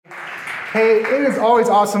Hey, it is always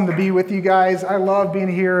awesome to be with you guys. I love being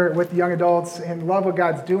here with young adults and love what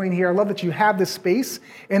God's doing here. I love that you have this space.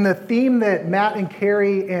 And the theme that Matt and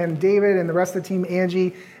Carrie and David and the rest of the team,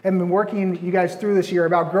 Angie, have been working you guys through this year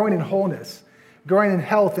about growing in wholeness, growing in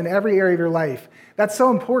health in every area of your life. That's so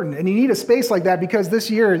important. And you need a space like that because this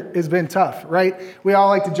year has been tough, right? We all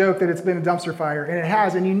like to joke that it's been a dumpster fire, and it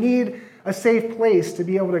has. And you need a safe place to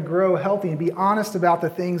be able to grow healthy and be honest about the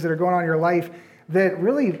things that are going on in your life that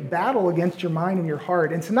really battle against your mind and your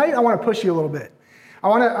heart. And tonight, I want to push you a little bit. I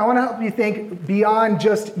want to help you think beyond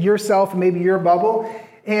just yourself and maybe your bubble,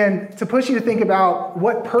 and to push you to think about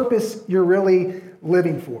what purpose you're really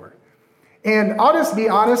living for. And I'll just be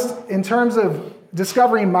honest, in terms of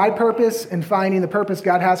discovering my purpose and finding the purpose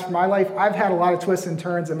God has for my life, I've had a lot of twists and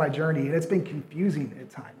turns in my journey, and it's been confusing at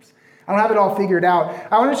times. I don't have it all figured out.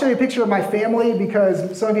 I want to show you a picture of my family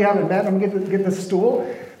because some of you haven't met. I'm going to get this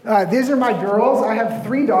stool. These are my girls. I have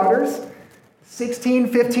 3 daughters,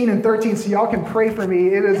 16, 15, and 13, so y'all can pray for me.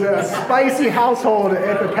 It is a spicy household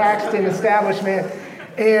at the Paxton establishment,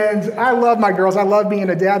 and I love my girls. I love being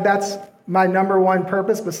a dad. That's my number one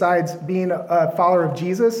purpose besides being a follower of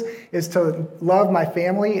Jesus is to love my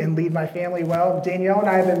family and lead my family well. Danielle and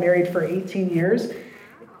I have been married for 18 years,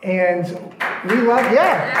 and we love,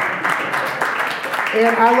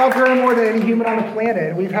 And I love her more than any human on the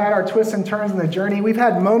planet. We've had our twists and turns in the journey. We've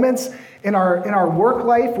had moments in our work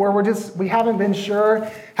life where we haven't been sure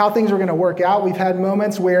how things are going to work out. We've had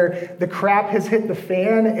moments where the crap has hit the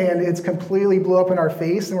fan and it's completely blew up in our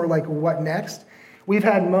face and we're like, what next? We've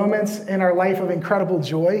had moments in our life of incredible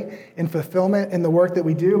joy and fulfillment in the work that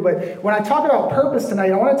we do. But when I talk about purpose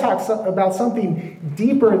tonight, I want to talk about something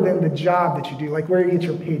deeper than the job that you do, like where you get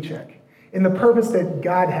your paycheck, and the purpose that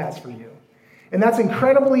God has for you. And that's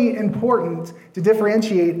incredibly important to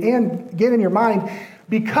differentiate and get in your mind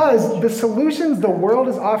because the solutions the world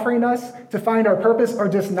is offering us to find our purpose are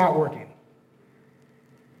just not working.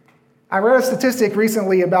 I read a statistic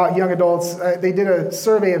recently about young adults. They did a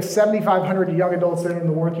survey of 7,500 young adults that are in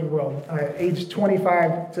the working world, aged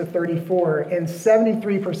 25 to 34, and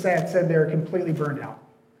 73% said they're completely burned out.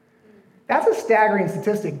 That's a staggering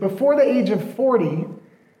statistic. Before the age of 40,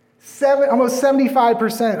 almost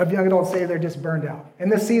 75% of young adults say they're just burned out.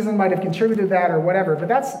 And this season might have contributed to that or whatever, but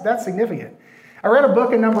that's significant. I read a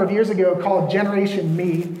book a number of years ago called Generation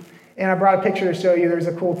Me, and I brought a picture to show you. There's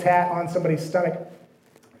a cool tat on somebody's stomach.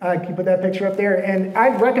 Can you put that picture up there? And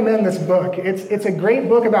I'd recommend this book. It's a great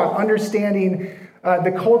book about understanding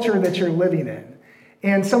the culture that you're living in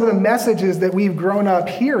and some of the messages that we've grown up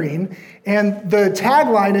hearing. And the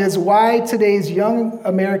tagline is why today's young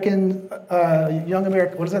Americans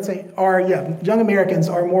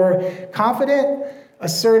are more confident,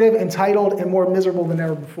 assertive, entitled, and more miserable than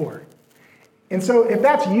ever before. And so if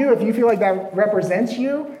that's you, if you feel like that represents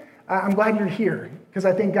you, I'm glad you're here because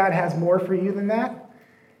I think God has more for you than that.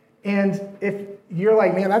 And if you're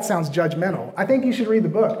like, man, that sounds judgmental, I think you should read the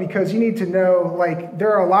book because you need to know, like,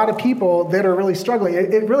 there are a lot of people that are really struggling.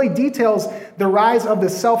 It really details the rise of the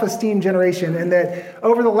self-esteem generation and that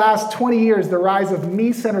over the last 20 years, the rise of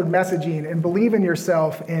me-centered messaging and believe in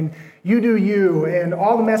yourself and you do you and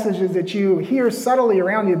all the messages that you hear subtly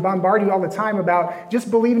around you, bombard you all the time about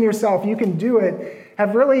just believe in yourself, you can do it,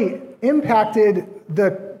 have really impacted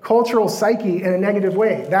the cultural psyche in a negative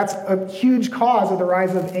way. That's a huge cause of the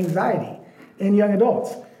rise of anxiety in young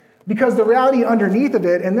adults. Because the reality underneath of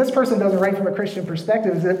it, and this person doesn't write from a Christian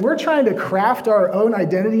perspective, is that we're trying to craft our own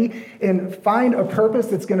identity and find a purpose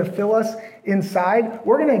that's going to fill us inside.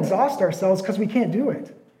 We're going to exhaust ourselves because we can't do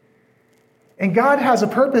it. And God has a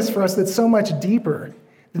purpose for us that's so much deeper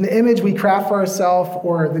than the image we craft for ourselves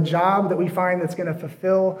or the job that we find that's going to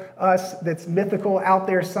fulfill us, that's mythical out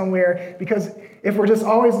there somewhere. Because if we're just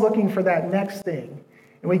always looking for that next thing,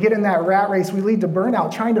 and we get in that rat race, we lead to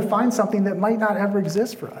burnout, trying to find something that might not ever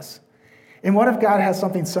exist for us. And what if God has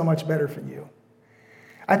something so much better for you?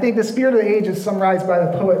 I think the spirit of the age is summarized by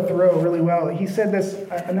the poet Thoreau really well. He said this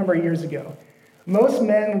a number of years ago. Most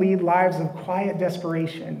men lead lives of quiet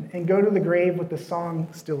desperation and go to the grave with the song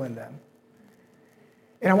still in them.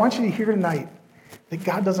 And I want you to hear tonight that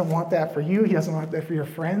God doesn't want that for you. He doesn't want that for your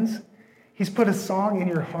friends. He's put a song in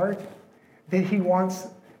your heart that he wants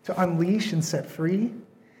to unleash and set free.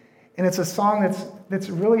 And it's a song that's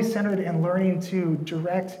really centered in learning to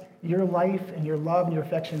direct your life and your love and your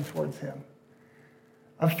affection towards him.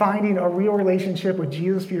 Of finding a real relationship with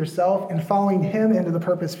Jesus for yourself and following him into the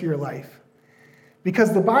purpose for your life.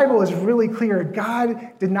 Because the Bible is really clear.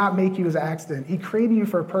 God did not make you as an accident. He created you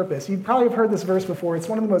for a purpose. You probably have heard this verse before. It's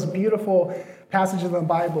one of the most beautiful passages in the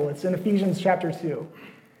Bible. It's in Ephesians chapter 2.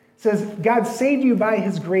 It says, God saved you by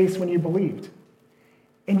his grace when you believed.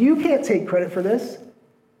 And you can't take credit for this.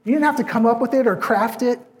 You didn't have to come up with it or craft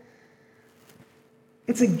it.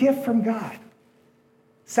 It's a gift from God.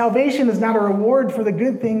 Salvation is not a reward for the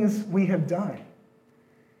good things we have done.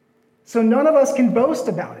 So none of us can boast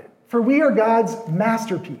about it, for we are God's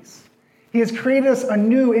masterpiece. He has created us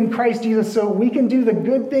anew in Christ Jesus so we can do the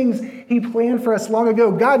good things he planned for us long ago.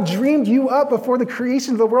 God dreamed you up before the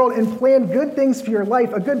creation of the world and planned good things for your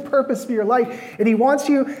life, a good purpose for your life. And he wants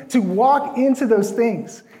you to walk into those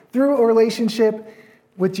things through a relationship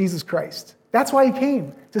with Jesus Christ. That's why he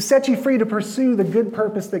came, to set you free to pursue the good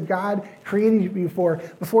purpose that God created you for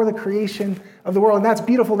before the creation of the world. And that's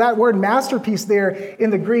beautiful. That word masterpiece there in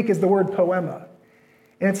the Greek is the word poema.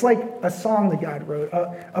 And it's like a song that God wrote,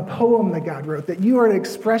 a poem that God wrote, that you are an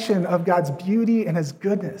expression of God's beauty and his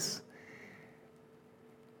goodness.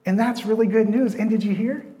 And that's really good news. And did you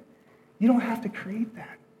hear? You don't have to create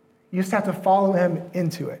that. You just have to follow him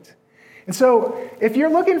into it. And so if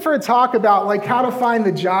you're looking for a talk about like how to find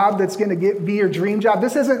the job that's going to be your dream job,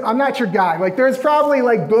 I'm not your guy. Like there's probably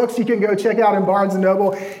like books you can go check out in Barnes &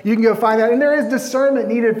 Noble. You can go find that. And there is discernment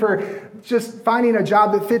needed for just finding a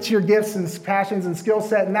job that fits your gifts and passions and skill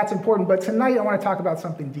set, and that's important. But tonight I want to talk about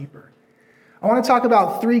something deeper. I want to talk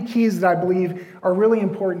about 3 keys that I believe are really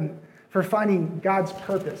important for finding God's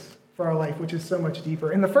purpose for our life, which is so much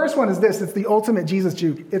deeper. And the first one is this. It's the ultimate Jesus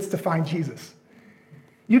juke. It's to find Jesus.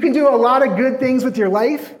 You can do a lot of good things with your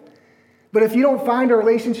life, but if you don't find a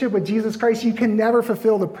relationship with Jesus Christ, you can never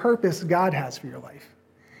fulfill the purpose God has for your life.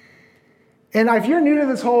 And if you're new to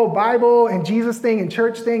this whole Bible and Jesus thing and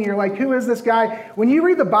church thing, you're like, who is this guy? When you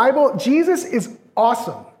read the Bible, Jesus is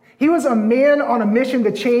awesome. He was a man on a mission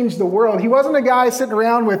to change the world. He wasn't a guy sitting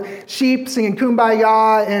around with sheep singing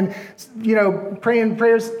Kumbaya and, praying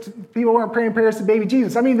prayers. People weren't praying prayers to baby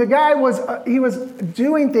Jesus. I mean, the guy was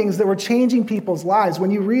doing things that were changing people's lives.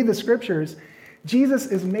 When you read the scriptures, Jesus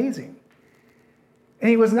is amazing. And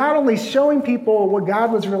he was not only showing people what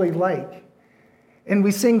God was really like, and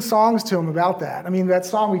we sing songs to him about that. I mean, that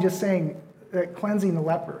song we just sang, cleansing the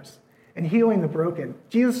lepers and healing the broken.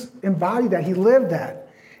 Jesus embodied that. He lived that.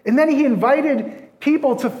 And then he invited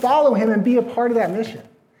people to follow him and be a part of that mission.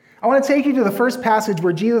 I want to take you to the first passage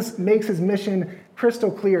where Jesus makes his mission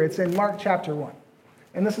crystal clear. It's in Mark chapter 1.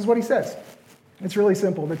 And this is what he says. It's really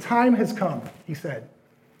simple. The time has come, he said.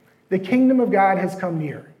 The kingdom of God has come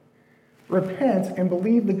near. Repent and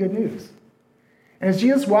believe the good news. And as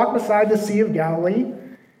Jesus walked beside the Sea of Galilee,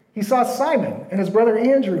 he saw Simon and his brother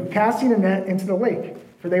Andrew casting a net into the lake,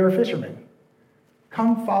 for they were fishermen.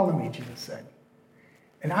 Come follow me, Jesus said,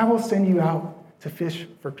 and I will send you out to fish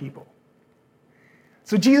for people.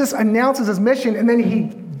 So Jesus announces his mission, and then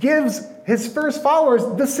he gives his first followers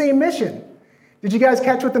the same mission. Did you guys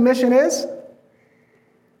catch what the mission is?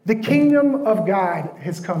 The kingdom of God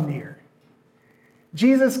has come near.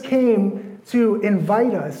 Jesus came to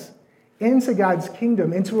invite us into God's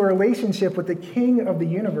kingdom, into a relationship with the King of the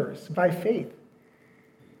universe by faith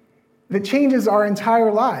that changes our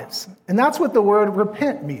entire lives. And that's what the word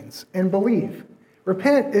repent means, and believe.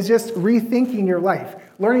 Repent is just rethinking your life,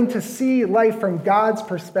 learning to see life from God's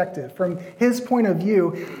perspective, from his point of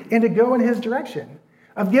view, and to go in his direction.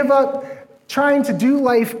 Of give up trying to do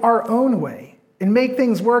life our own way and make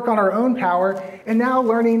things work on our own power, and now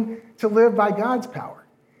learning to live by God's power.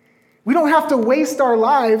 We don't have to waste our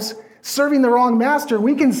lives serving the wrong master.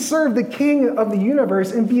 We can serve the King of the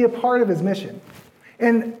universe and be a part of his mission.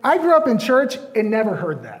 And I grew up in church and never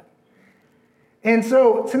heard that. And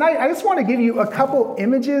so tonight, I just want to give you a couple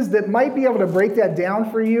images that might be able to break that down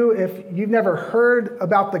for you if you've never heard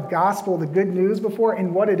about the gospel, the good news before,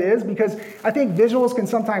 and what it is, because I think visuals can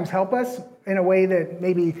sometimes help us in a way that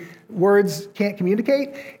maybe words can't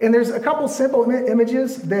communicate. And there's a couple simple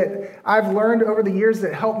images that I've learned over the years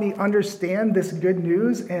that help me understand this good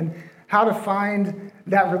news and how to find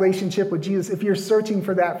that relationship with Jesus if you're searching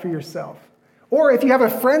for that for yourself. Or if you have a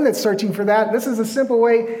friend that's searching for that, this is a simple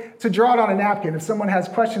way to draw it on a napkin. If someone has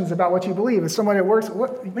questions about what you believe, if someone at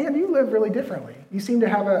work, man, you live really differently. You seem to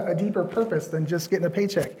have a deeper purpose than just getting a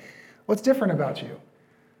paycheck. What's different about you?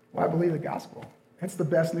 Well, I believe the gospel. It's the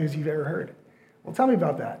best news you've ever heard. Well, tell me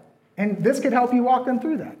about that. And this could help you walk them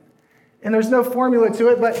through that. And there's no formula to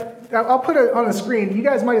it, but I'll put it on the screen. You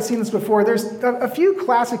guys might have seen this before. There's a few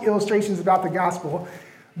classic illustrations about the gospel.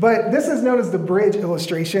 But this is known as the bridge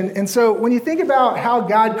illustration. And so when you think about how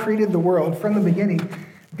God created the world from the beginning,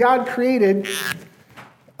 God created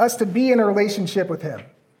us to be in a relationship with him.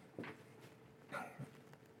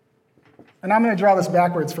 And I'm going to draw this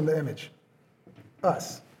backwards from the image.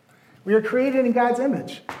 Us. We are created in God's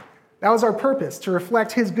image. That was our purpose, to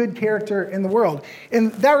reflect his good character in the world.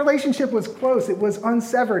 And that relationship was close. It was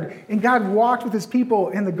unsevered. And God walked with his people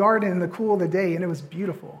in the garden in the cool of the day, and it was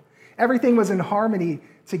beautiful. Everything was in harmony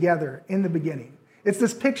together in the beginning. It's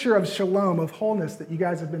this picture of shalom, of wholeness that you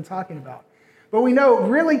guys have been talking about. But we know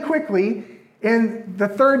really quickly in the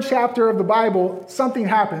 3rd chapter of the Bible, something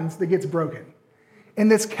happens that gets broken. And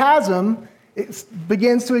this chasm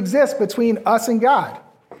begins to exist between us and God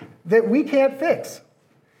that we can't fix.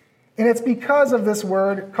 And it's because of this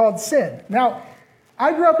word called sin. Now,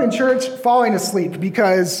 I grew up in church falling asleep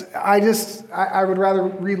because I would rather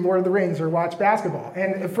read Lord of the Rings or watch basketball.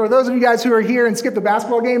 And for those of you guys who are here and skip the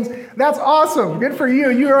basketball games, that's awesome. Good for you.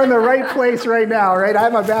 You are in the right place right now, right? I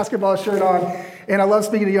have my basketball shirt on, and I love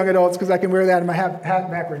speaking to young adults because I can wear that in my hat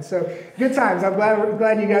backwards. So good times. I'm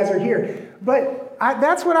glad you guys are here. But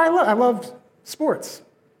that's what I love. I loved sports.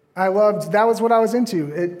 That was what I was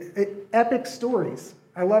into. Epic stories.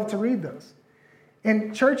 I love to read those.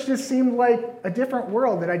 And church just seemed like a different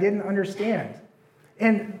world that I didn't understand.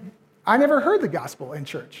 And I never heard the gospel in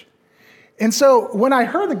church. And so when I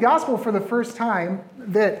heard the gospel for the first time,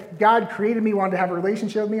 that God created me, wanted to have a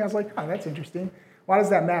relationship with me, I was like, oh, that's interesting. Why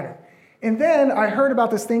does that matter? And then I heard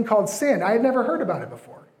about this thing called sin. I had never heard about it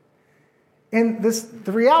before. And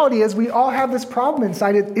the reality is we all have this problem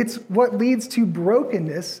inside. It's what leads to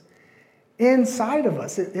brokenness inside of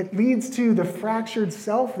us. It leads to the fractured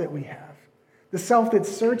self that we have. The self that's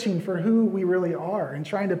searching for who we really are and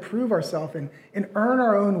trying to prove ourselves and earn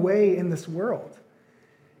our own way in this world.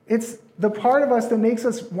 It's the part of us that makes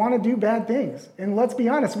us want to do bad things. And let's be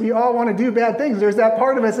honest, we all want to do bad things. There's that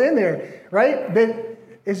part of us in there, right? That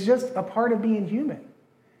is just a part of being human.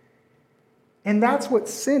 And that's what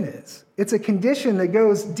sin is. It's a condition that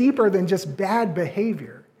goes deeper than just bad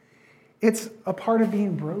behavior. It's a part of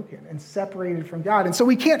being broken and separated from God. And so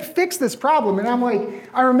we can't fix this problem. And I'm like,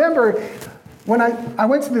 I remember when I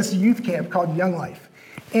went to this youth camp called Young Life,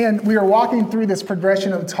 and we were walking through this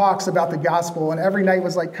progression of talks about the gospel, and every night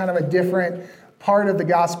was like kind of a different part of the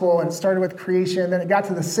gospel, and it started with creation, then it got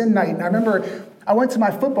to the sin night, and I remember I went to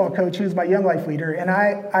my football coach, who's my Young Life leader, and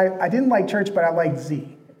I didn't like church, but I liked Z,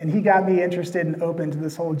 and he got me interested and open to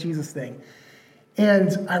this whole Jesus thing.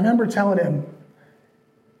 And I remember telling him,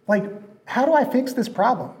 like, how do I fix this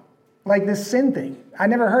problem? Like this sin thing. I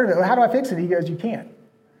never heard of it. How do I fix it? He goes, you can't.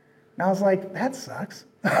 And I was like, that sucks.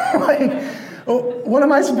 Like, what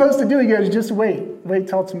am I supposed to do? He goes, just wait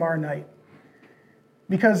till tomorrow night.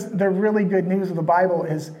 Because the really good news of the Bible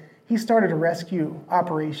is he started a rescue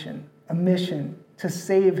operation, a mission to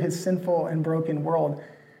save his sinful and broken world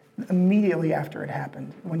immediately after it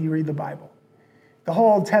happened when you read the Bible. The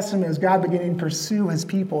whole Old Testament is God beginning to pursue his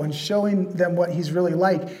people and showing them what he's really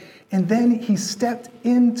like. And then he stepped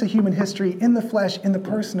into human history in the flesh in the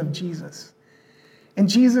person of Jesus. And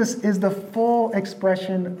Jesus is the full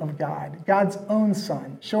expression of God, God's own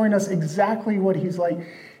son, showing us exactly what he's like.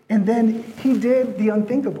 And then he did the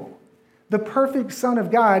unthinkable. The perfect Son of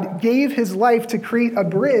God gave his life to create a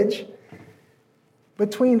bridge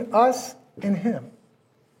between us and him.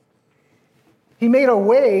 He made a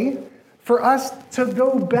way for us to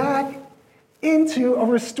go back into a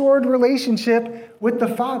restored relationship with the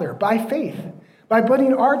Father by faith, by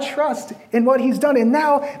putting our trust in what he's done. And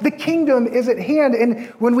now the kingdom is at hand. And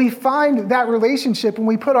when we find that relationship, when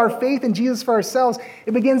we put our faith in Jesus for ourselves,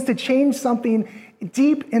 it begins to change something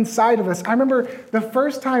deep inside of us. I remember the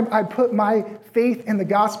first time I put my faith in the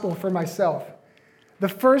gospel for myself, the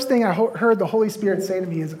first thing I heard the Holy Spirit say to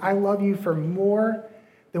me is, I love you for more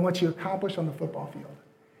than what you accomplished on the football field.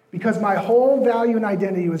 Because my whole value and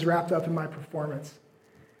identity was wrapped up in my performance.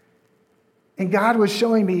 And God was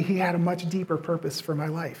showing me he had a much deeper purpose for my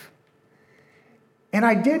life. And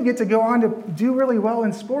I did get to go on to do really well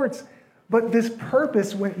in sports, but this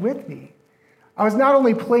purpose went with me. I was not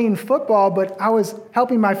only playing football, but I was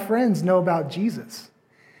helping my friends know about Jesus.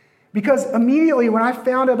 Because immediately when I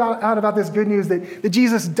found out about this good news that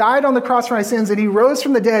Jesus died on the cross for my sins and he rose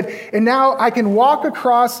from the dead, and now I can walk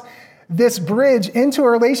across this bridge into a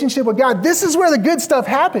relationship with God, this is where the good stuff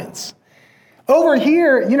happens. Over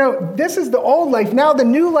here, this is the old life. Now the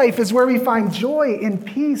new life is where we find joy and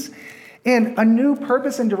peace and a new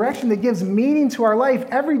purpose and direction that gives meaning to our life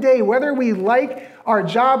every day, whether we like our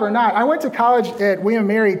job or not. I went to college at William &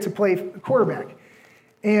 Mary to play quarterback,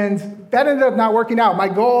 and that ended up not working out. My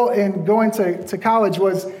goal in going to college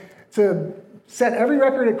was to set every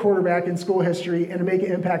record at quarterback in school history and to make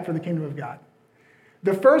an impact for the kingdom of God.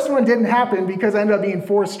 The first one didn't happen because I ended up being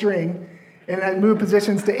fourth string and I moved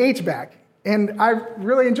positions to H-back. And I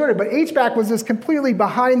really enjoyed it. But H-back was this completely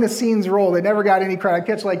behind-the-scenes role that never got any credit. I'd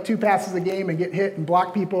catch like 2 passes a game and get hit and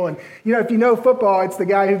block people. And, if you know football, it's the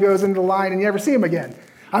guy who goes into the line and you never see him again.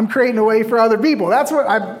 I'm creating a way for other people. That's what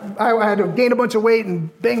I had to gain a bunch of weight and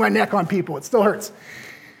bang my neck on people. It still hurts.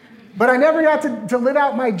 But I never got to live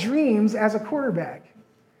out my dreams as a quarterback.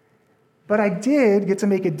 But I did get to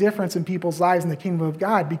make a difference in people's lives in the kingdom of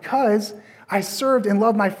God because I served and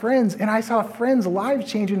loved my friends, and I saw friends' lives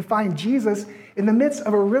change and find Jesus in the midst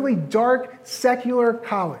of a really dark, secular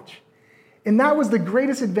college. And that was the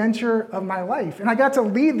greatest adventure of my life. And I got to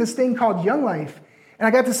lead this thing called Young Life, and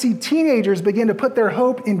I got to see teenagers begin to put their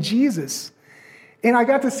hope in Jesus. And I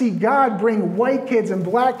got to see God bring white kids and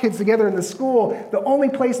black kids together in the school, the only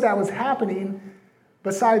place that was happening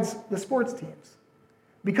besides the sports teams.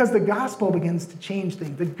 Because the gospel begins to change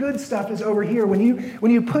things. The good stuff is over here. When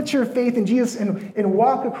you put your faith in Jesus and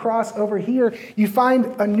walk across over here, you find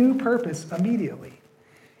a new purpose immediately.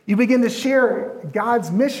 You begin to share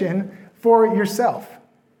God's mission for yourself.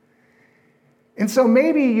 And so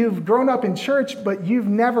maybe you've grown up in church, but you've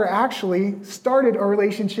never actually started a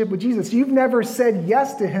relationship with Jesus. You've never said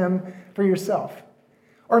yes to him for yourself.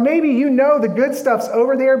 Or maybe you know the good stuff's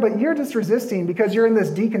over there, but you're just resisting because you're in this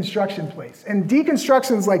deconstruction place. And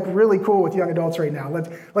deconstruction's like really cool with young adults right now. Let's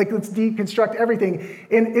deconstruct everything.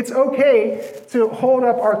 And it's okay to hold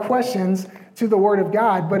up our questions to the Word of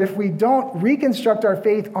God, but if we don't reconstruct our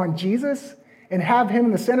faith on Jesus and have him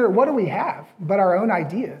in the center, what do we have but our own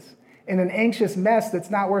ideas and an anxious mess that's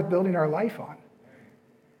not worth building our life on?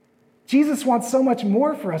 Jesus wants so much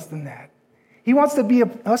more for us than that. He wants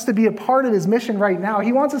us to be a part of his mission right now.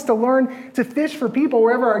 He wants us to learn to fish for people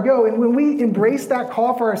wherever I go. And when we embrace that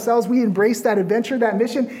call for ourselves, we embrace that adventure, that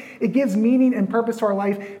mission, it gives meaning and purpose to our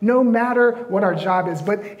life, no matter what our job is.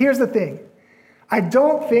 But here's the thing. I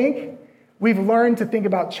don't think we've learned to think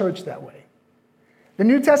about church that way. The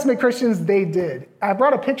New Testament Christians, they did. I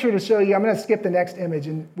brought a picture to show you. I'm going to skip the next image,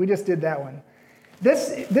 and we just did that one.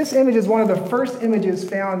 This image is one of the first images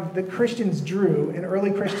found that Christians drew in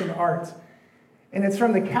early Christian art. And it's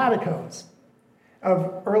from the catacombs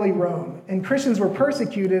of early Rome. And Christians were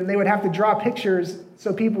persecuted, and they would have to draw pictures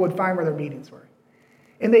so people would find where their meetings were.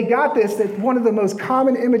 And they got this, that one of the most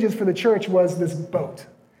common images for the church was this boat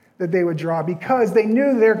that they would draw because they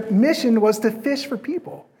knew their mission was to fish for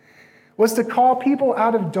people, was to call people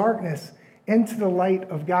out of darkness into the light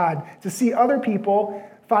of God, to see other people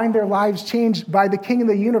find their lives changed by the King of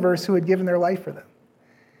the universe who had given their life for them.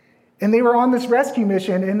 And they were on this rescue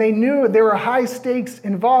mission, and they knew there were high stakes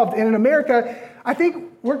involved. And in America, I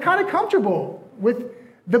think we're kind of comfortable with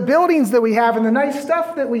the buildings that we have and the nice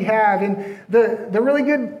stuff that we have and the really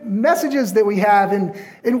good messages that we have.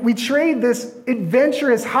 And we trade this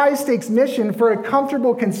adventurous, high-stakes mission for a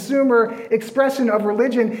comfortable consumer expression of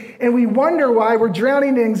religion. And we wonder why we're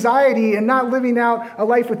drowning in anxiety and not living out a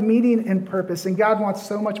life with meaning and purpose. And God wants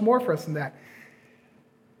so much more for us than that.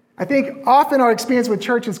 I think often our experience with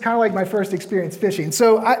church is kind of like my first experience fishing.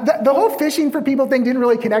 So the whole fishing for people thing didn't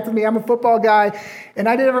really connect with me. I'm a football guy, and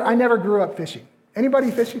I never grew up fishing.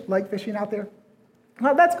 Anybody like fishing out there?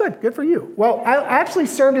 Well, that's good. Good for you. Well, I actually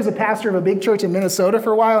served as a pastor of a big church in Minnesota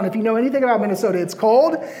for a while, and if you know anything about Minnesota, it's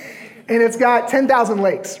cold, and it's got 10,000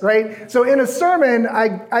 lakes, right? So in a sermon,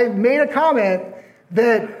 I made a comment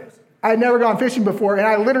that I'd never gone fishing before, and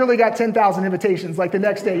I literally got 10,000 invitations like the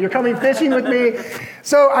next day. You're coming fishing with me.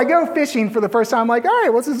 So I go fishing for the first time. I'm like, all right,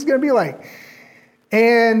 what's this going to be like?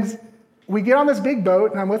 And we get on this big boat,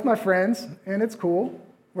 and I'm with my friends, and it's cool.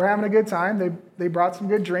 We're having a good time. They brought some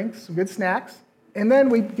good drinks, some good snacks. And then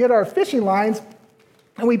we get our fishing lines,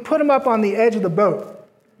 and we put them up on the edge of the boat.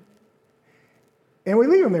 And we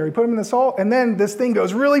leave them there. We put them in the salt, and then this thing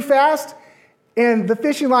goes really fast, and the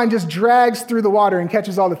fishing line just drags through the water and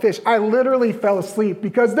catches all the fish. I literally fell asleep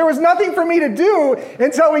because there was nothing for me to do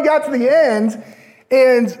until we got to the end.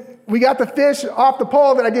 And we got the fish off the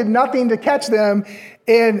pole that I did nothing to catch them.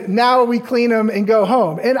 And now we clean them and go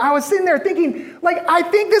home. And I was sitting there thinking, I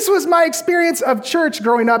think this was my experience of church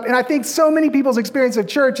growing up. And I think so many people's experience of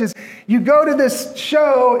church is you go to this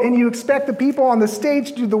show and you expect the people on the stage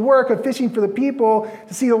to do the work of fishing for the people,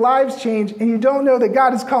 to see the lives change. And you don't know that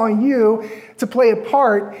God is calling you to play a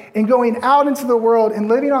part in going out into the world and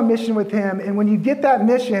living on mission with him. And when you get that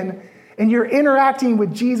mission and you're interacting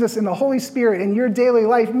with Jesus and the Holy Spirit in your daily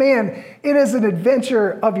life, man, it is an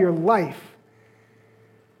adventure of your life.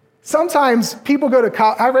 Sometimes people go to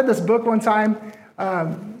college. I read this book one time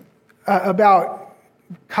about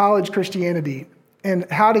college Christianity and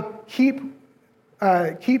how to keep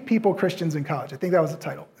Keep People Christians in College. I think that was the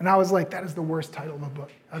title. And I was like, that is the worst title of a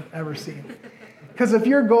book I've ever seen. Because if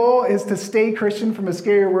your goal is to stay Christian from a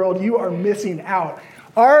scary world, you are missing out.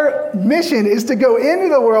 Our mission is to go into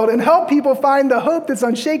the world and help people find the hope that's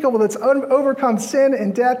unshakable, that's overcome sin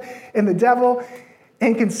and death and the devil,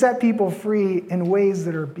 and can set people free in ways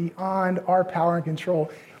that are beyond our power and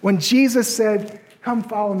control. When Jesus said, come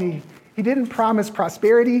follow me, he didn't promise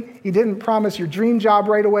prosperity. He didn't promise your dream job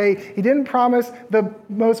right away. He didn't promise the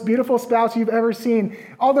most beautiful spouse you've ever seen.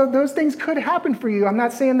 Although those things could happen for you, I'm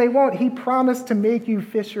not saying they won't. He promised to make you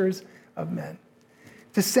fishers of men,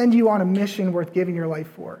 to send you on a mission worth giving your life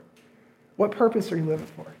for. What purpose are you living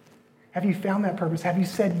for? Have you found that purpose? Have you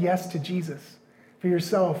said yes to Jesus for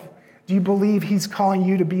yourself? Do you believe he's calling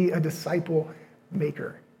you to be a disciple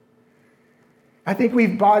maker? I think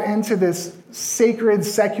we've bought into this sacred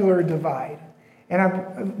secular divide.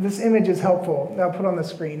 And this image is helpful. I'll put on the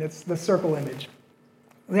screen. It's the circle image.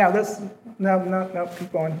 Yeah, no,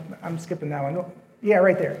 keep going. I'm skipping that one. Yeah,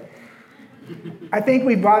 right there. I think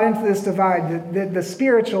we bought into this divide. The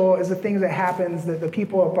spiritual is the things that happens that the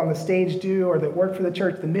people up on the stage do or that work for the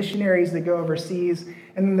church, the missionaries that go overseas.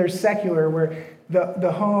 And then there's secular, where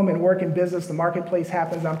the home and work and business, the marketplace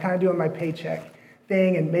happens. I'm kind of doing my paycheck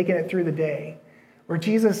thing and making it through the day, where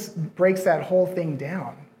Jesus breaks that whole thing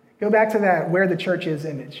down. Go back to that where the church is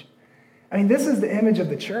image. I mean, this is the image of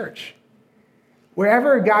the church.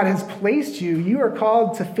 Wherever God has placed you, you are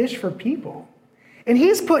called to fish for people. And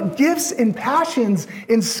he's put gifts and passions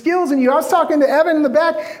and skills in you. I was talking to Evan in the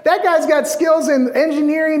back. That guy's got skills in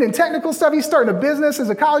engineering and technical stuff. He's starting a business as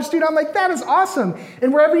a college student. I'm like, that is awesome.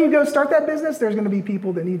 And wherever you go start that business, there's going to be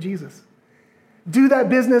people that need Jesus. Do that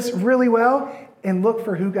business really well and look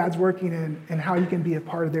for who God's working in and how you can be a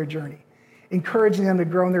part of their journey. Encouraging them to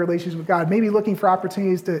grow in their relationship with God. Maybe looking for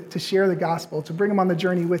opportunities to share the gospel, to bring them on the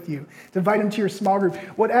journey with you, to invite them to your small group.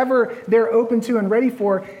 Whatever they're open to and ready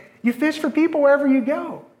for, you fish for people wherever you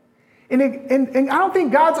go. And I don't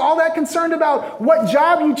think God's all that concerned about what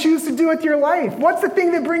job you choose to do with your life. What's the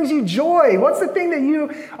thing that brings you joy? What's the thing that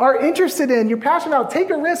you are interested in, you're passionate about? Take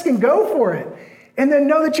a risk and go for it. And then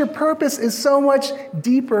know that your purpose is so much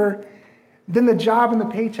deeper than the job and the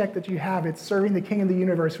paycheck that you have. It's serving the King of the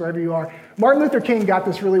universe wherever you are. Martin Luther King got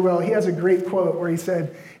this really well. He has a great quote where he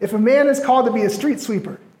said, if a man is called to be a street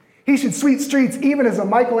sweeper, he should sweep streets even as a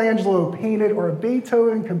Michelangelo painted or a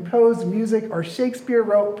Beethoven composed music or Shakespeare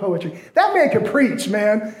wrote poetry. That man could preach,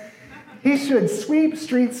 man. He should sweep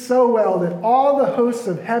streets so well that all the hosts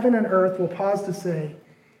of heaven and earth will pause to say,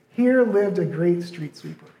 here lived a great street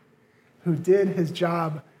sweeper who did his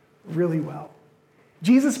job really well.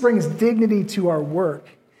 Jesus brings dignity to our work.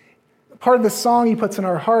 Part of the song he puts in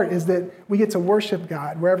our heart is that we get to worship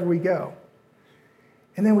God wherever we go.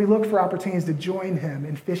 And then we look for opportunities to join him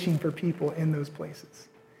in fishing for people in those places.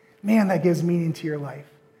 Man, that gives meaning to your life.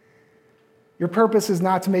 Your purpose is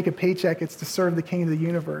not to make a paycheck, it's to serve the King of the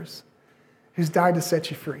universe who's died to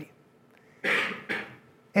set you free.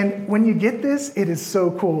 And when you get this, it is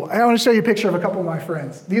so cool. I want to show you a picture of a couple of my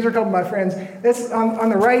friends. These are a couple of my friends. This on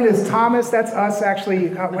the right is Thomas. That's us, actually,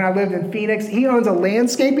 when I lived in Phoenix. He owns a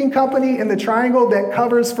landscaping company in the Triangle that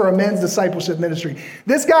covers for a men's discipleship ministry.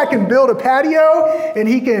 This guy can build a patio, and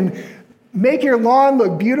he can make your lawn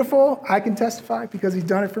look beautiful. I can testify because he's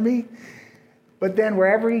done it for me. But then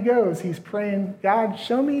wherever he goes, he's praying, God,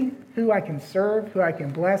 show me who I can serve, who I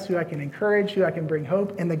can bless, who I can encourage, who I can bring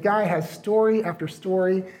hope. And the guy has story after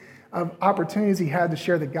story of opportunities he had to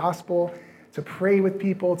share the gospel, to pray with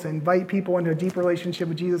people, to invite people into a deep relationship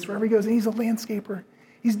with Jesus. Wherever he goes, and he's a landscaper.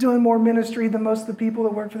 He's doing more ministry than most of the people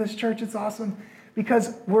that work for this church. It's awesome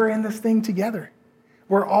because we're in this thing together.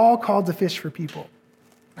 We're all called to fish for people.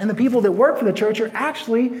 And the people that work for the church are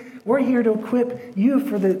actually, we're here to equip you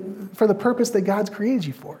for the purpose that God's created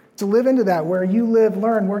you for, to live into that where you live,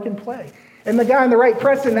 learn, work, and play. And the guy on the right,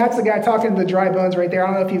 Preston, that's the guy talking to the dry bones right there.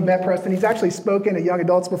 I don't know if you've met Preston. He's actually spoken to young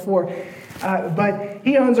adults before, but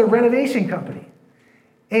he owns a renovation company.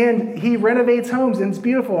 And he renovates homes, and it's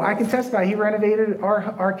beautiful. I can testify, he renovated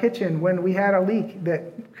our kitchen when we had a leak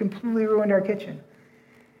that completely ruined our kitchen.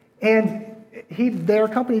 And their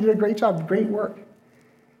company did a great job, great work.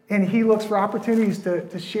 And he looks for opportunities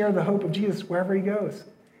to share the hope of Jesus wherever he goes.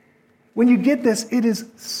 When you get this, it is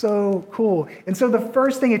so cool. And so the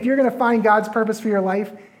first thing, if you're going to find God's purpose for your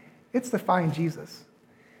life, it's to find Jesus.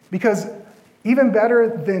 Because even better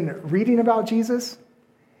than reading about Jesus,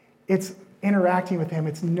 it's interacting with him,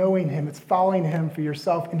 it's knowing him, it's following him for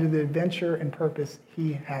yourself into the adventure and purpose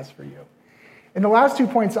he has for you. And the last 2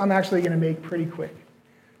 points I'm actually going to make pretty quick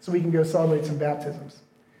so we can go celebrate some baptisms.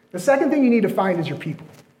 The second thing you need to find is your people.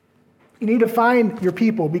 You need to find your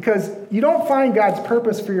people because you don't find God's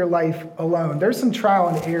purpose for your life alone. There's some trial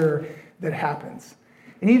and error that happens.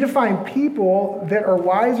 You need to find people that are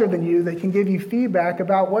wiser than you that can give you feedback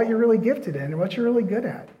about what you're really gifted in and what you're really good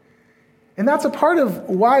at. And that's a part of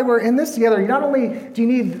why we're in this together. Not only do you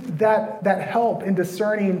need that help in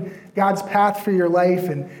discerning God's path for your life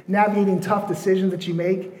and navigating tough decisions that you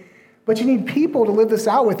make, but you need people to live this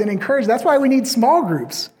out with and encourage. That's why we need small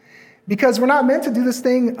groups. Because we're not meant to do this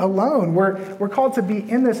thing alone. We're called to be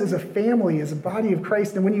in this as a family, as a body of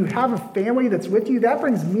Christ. And when you have a family that's with you, that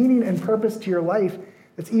brings meaning and purpose to your life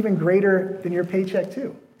that's even greater than your paycheck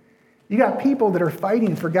too. You got people that are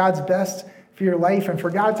fighting for God's best for your life and for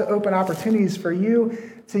God to open opportunities for you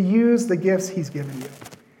to use the gifts he's given you.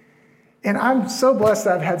 And I'm so blessed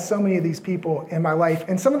that I've had so many of these people in my life.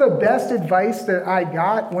 And some of the best advice that I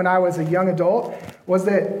got when I was a young adult was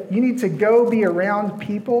that you need to go be around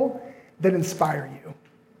people that inspire you.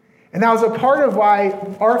 And that was a part of why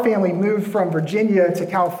our family moved from Virginia to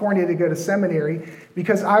California to go to seminary,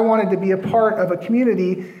 because I wanted to be a part of a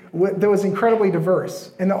community that was incredibly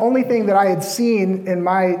diverse. And the only thing that I had seen in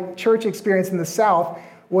my church experience in the South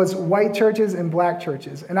was white churches and black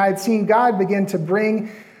churches. And I had seen God begin to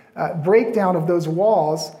bring breakdown of those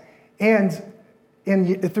walls and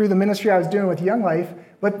through the ministry I was doing with Young Life,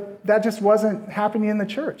 but that just wasn't happening in the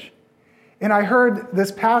church. And I heard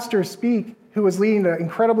this pastor speak who was leading an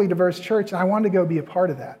incredibly diverse church, and I wanted to go be a part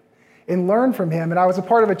of that and learn from him. And I was a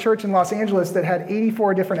part of a church in Los Angeles that had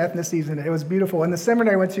 84 different ethnicities in it. It was beautiful. And the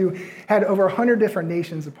seminary I went to had over 100 different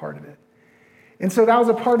nations a part of it. And so that was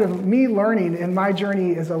a part of me learning in my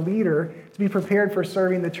journey as a leader to be prepared for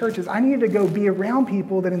serving the churches. I needed to go be around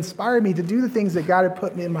people that inspired me to do the things that God had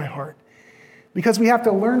put in my heart. Because we have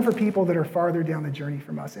to learn from people that are farther down the journey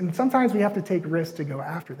from us. And sometimes we have to take risks to go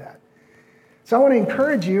after that. So I want to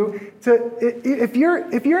encourage you to, if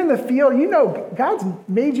you're in the field, you know God's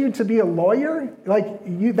made you to be a lawyer.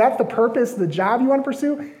 That's the purpose, the job you want to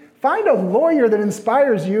pursue. Find a lawyer that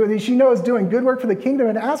inspires you and that you know is doing good work for the kingdom,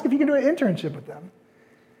 and ask if you can do an internship with them.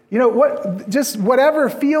 You know, just whatever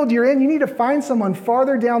field you're in, you need to find someone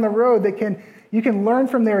farther down the road that you can learn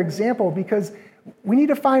from their example, because we need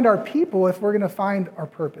to find our people if we're going to find our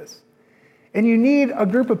purpose. And you need a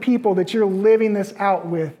group of people that you're living this out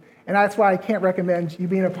with. And that's why I can't recommend you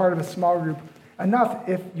being a part of a small group enough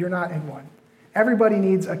if you're not in one. Everybody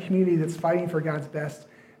needs a community that's fighting for God's best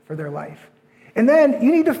for their life. And then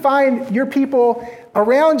you need to find your people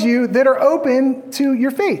around you that are open to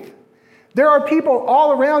your faith. There are people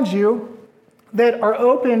all around you that are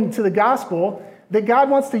open to the gospel that God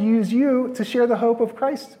wants to use you to share the hope of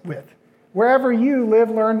Christ with, wherever you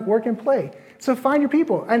live, learn, work, and play. So find your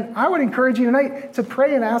people. And I would encourage you tonight to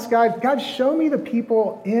pray and ask God, show me the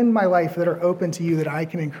people in my life that are open to you that I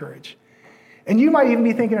can encourage. And you might even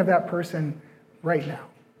be thinking of that person right now.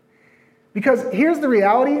 Because here's the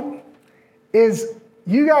reality, is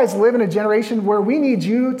you guys live in a generation where we need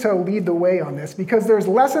you to lead the way on this, because there's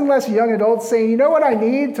less and less young adults saying, you know what I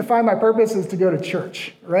need to find my purpose is to go to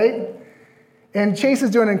church, right? And Chase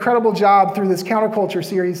is doing an incredible job through this counterculture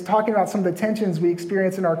series talking about some of the tensions we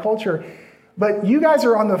experience in our culture. But you guys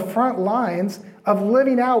are on the front lines of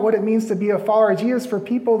living out what it means to be a follower of Jesus for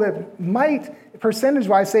people that might,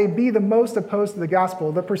 percentage-wise, say, be the most opposed to the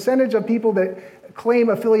gospel. The percentage of people that claim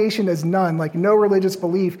affiliation as none, like no religious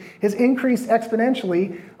belief, has increased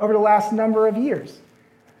exponentially over the last number of years.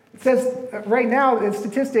 It says right now, the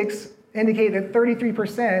statistics indicate that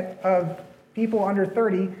 33% of people under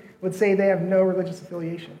 30 would say they have no religious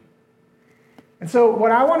affiliation. And so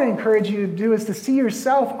what I want to encourage you to do is to see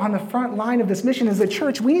yourself on the front line of this mission. As a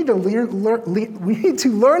church, we need to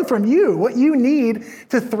learn from you what you need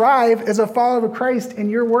to thrive as a follower of Christ in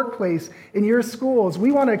your workplace, in your schools.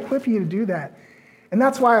 We want to equip you to do that. And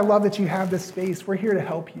that's why I love that you have this space. We're here to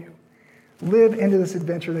help you live into this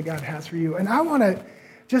adventure that God has for you. And I want to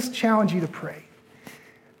just challenge you to pray.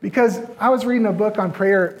 Because I was reading a book on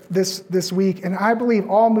prayer this week, and I believe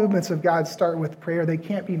all movements of God start with prayer. They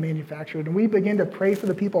can't be manufactured. And we begin to pray for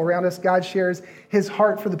the people around us. God shares his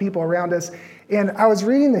heart for the people around us. And I was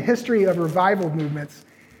reading the history of revival movements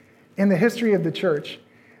in the history of the church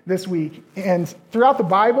this week. And throughout the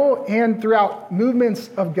Bible and throughout movements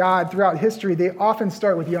of God throughout history, they often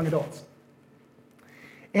start with young adults.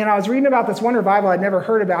 And I was reading about this one revival I'd never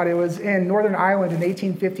heard about. It was in Northern Ireland in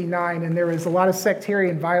 1859, and there was a lot of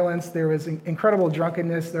sectarian violence. There was incredible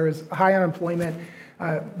drunkenness. There was high unemployment.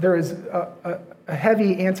 There was a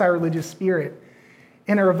heavy anti-religious spirit.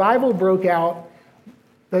 And a revival broke out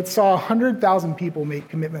that saw 100,000 people make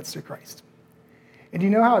commitments to Christ. And do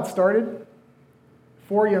you know how it started?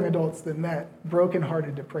 4 young adults that met,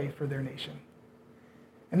 brokenhearted, to pray for their nation.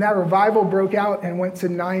 And that revival broke out and went to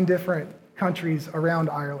 9 different countries around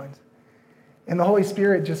Ireland. And the Holy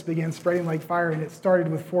Spirit just began spreading like fire, and it started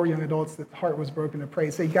with 4 young adults that heart was broken to pray.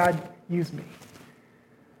 Say, God, use me.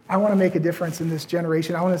 I want to make a difference in this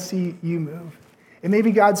generation. I want to see you move. And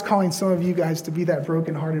maybe God's calling some of you guys to be that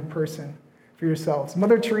brokenhearted person for yourselves.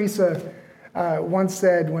 Mother Teresa once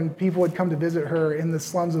said when people would come to visit her in the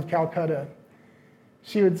slums of Calcutta,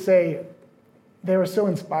 she would say they were so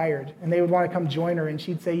inspired, and they would want to come join her, and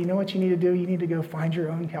she'd say, you know what you need to do? You need to go find your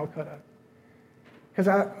own Calcutta.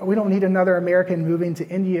 Because we don't need another American moving to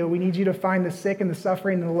India. We need you to find the sick and the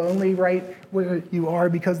suffering and the lonely right where you are,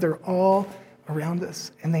 because they're all around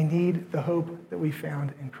us, and they need the hope that we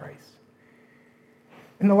found in Christ.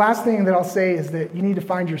 And the last thing that I'll say is that you need to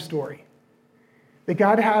find your story. That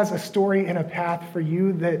God has a story and a path for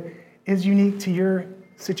you that is unique to your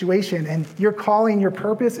situation, and your calling, your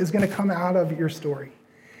purpose is going to come out of your story.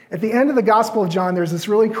 At the end of the Gospel of John, there's this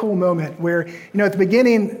really cool moment where, at the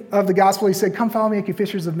beginning of the Gospel, he said, come follow me, make you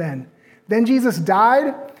fishers of men. Then Jesus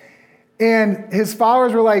died, and his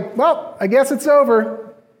followers were like, well, I guess it's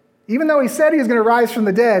over. Even though he said he was going to rise from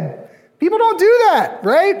the dead, people don't do that,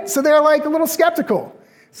 right? So they're like a little skeptical.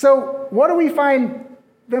 So what do we find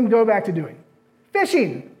them go back to doing?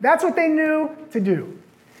 Fishing. That's what they knew to do.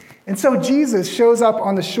 And so Jesus shows up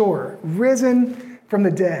on the shore, risen from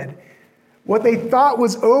the dead. What they thought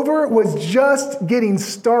was over was just getting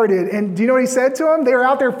started. And do you know what he said to them? They were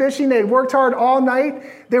out there fishing. They had worked hard all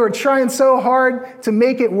night. They were trying so hard to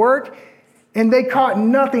make it work, and they caught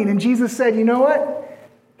nothing. And Jesus said, you know what?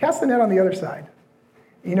 Cast the net on the other side.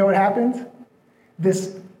 You know what happened?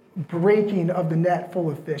 This breaking of the net full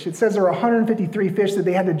of fish. It says there were 153 fish that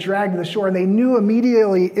they had to drag to the shore, and they knew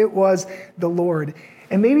immediately it was the Lord.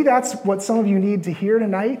 And maybe that's what some of you need to hear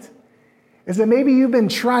tonight, is that maybe you've been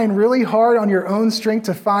trying really hard on your own strength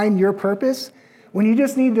to find your purpose, when you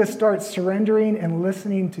just need to start surrendering and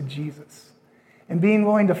listening to Jesus and being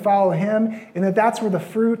willing to follow him, and that's where the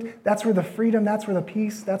fruit, that's where the freedom, that's where the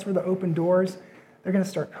peace, that's where the open doors, they're going to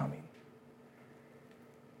start coming.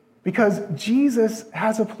 Because Jesus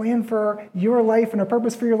has a plan for your life and a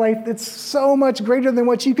purpose for your life that's so much greater than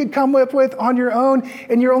what you could come up with on your own,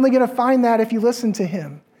 and you're only going to find that if you listen to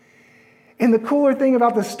him. And the cooler thing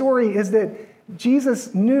about the story is that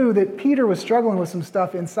Jesus knew that Peter was struggling with some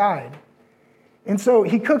stuff inside. And so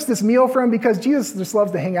he cooks this meal for him, because Jesus just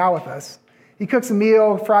loves to hang out with us. He cooks a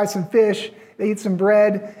meal, fries some fish, they eat some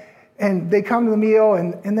bread, and they come to the meal,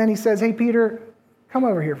 and then he says, hey, Peter, come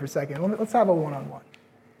over here for a second. Let's have a one-on-one.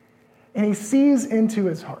 And he sees into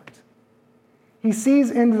his heart. He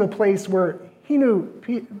sees into the place where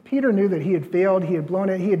Peter knew that he had failed, he had blown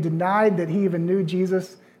it, he had denied that he even knew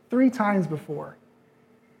Jesus 3 times before.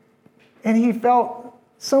 And he felt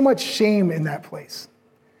so much shame in that place.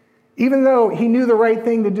 Even though he knew the right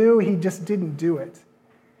thing to do, he just didn't do it.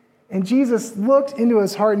 And Jesus looked into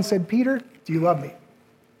his heart and said, Peter, do you love me?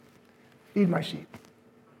 Feed my sheep.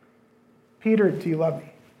 Peter, do you love me?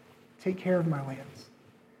 Take care of my lambs.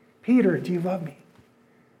 Peter, do you love me?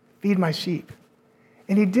 Feed my sheep.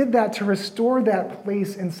 And he did that to restore that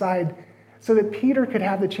place inside so that Peter could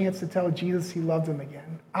have the chance to tell Jesus he loved him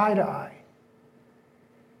again, eye to eye.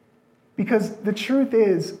 Because the truth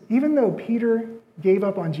is, even though Peter gave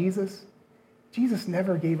up on Jesus, Jesus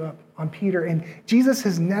never gave up on Peter, and Jesus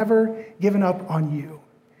has never given up on you.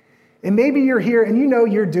 And maybe you're here and you know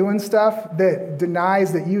you're doing stuff that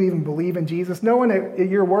denies that you even believe in Jesus. No one at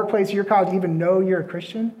your workplace, your college even know you're a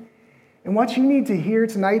Christian. And what you need to hear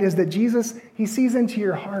tonight is that Jesus, he sees into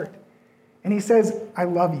your heart and he says, I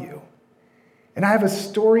love you. And I have a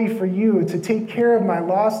story for you to take care of my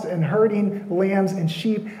lost and hurting lambs and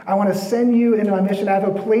sheep. I want to send you into my mission. I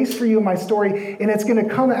have a place for you in my story, and it's going to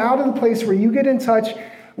come out of the place where you get in touch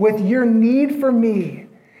with your need for me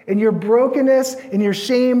and your brokenness and your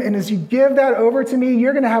shame. And as you give that over to me,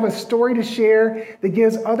 you're going to have a story to share that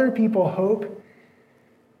gives other people hope,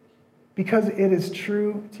 because it is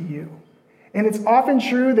true to you. And it's often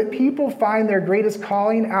true that people find their greatest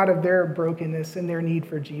calling out of their brokenness and their need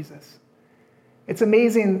for Jesus. It's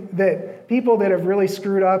amazing that people that have really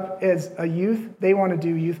screwed up as a youth, they want to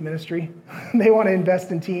do youth ministry. They want to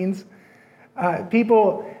invest in teens.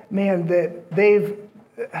 People, man, that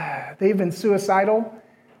they've been suicidal,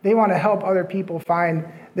 they want to help other people find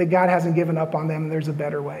that God hasn't given up on them and there's a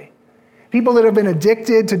better way. People that have been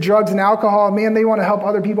addicted to drugs and alcohol, man, they want to help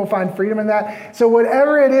other people find freedom in that. So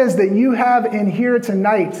whatever it is that you have in here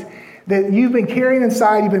tonight that you've been carrying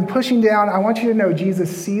inside, you've been pushing down, I want you to know Jesus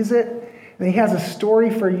sees it, and he has a story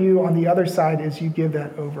for you on the other side as you give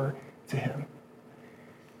that over to him.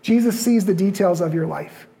 Jesus sees the details of your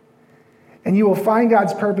life. And you will find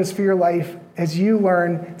God's purpose for your life as you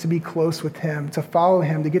learn to be close with him, to follow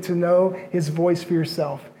him, to get to know his voice for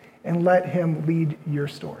yourself, and let him lead your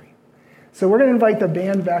story. So we're going to invite the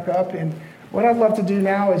band back up, and what I'd love to do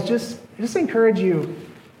now is just encourage you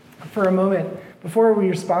for a moment before we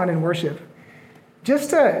respond in worship, just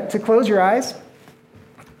to close your eyes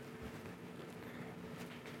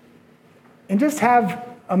and just have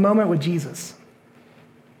a moment with Jesus.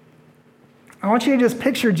 I want you to just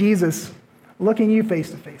picture Jesus looking you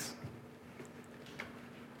face to face.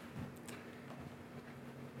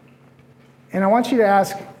 And I want you to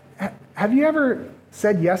ask, have you ever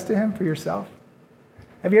said yes to him for yourself?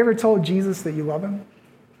 Have you ever told Jesus that you love him?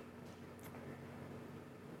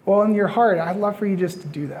 Well, in your heart, I'd love for you just to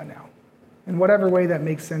do that now. In whatever way that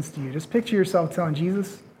makes sense to you. Just picture yourself telling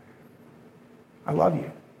Jesus, I love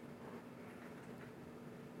you.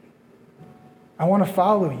 I want to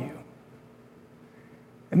follow you.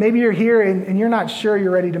 And maybe you're here and you're not sure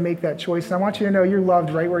you're ready to make that choice. And I want you to know you're loved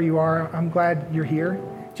right where you are. I'm glad you're here.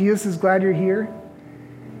 Jesus is glad you're here.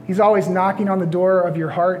 He's always knocking on the door of your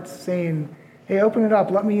heart saying, hey, open it up,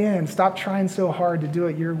 let me in. Stop trying so hard to do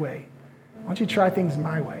it your way. Why don't you try things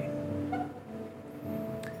my way?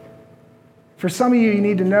 For some of you, you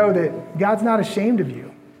need to know that God's not ashamed of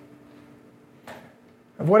you.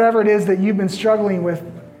 Of whatever it is that you've been struggling with,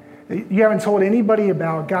 that you haven't told anybody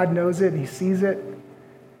about, God knows it, he sees it,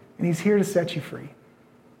 and he's here to set you free.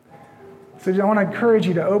 So I want to encourage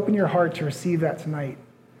you to open your heart to receive that tonight,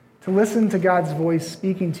 to listen to God's voice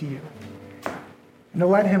speaking to you, and to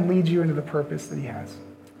let him lead you into the purpose that he has.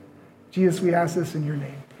 Jesus, we ask this in your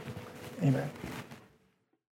name. Amen.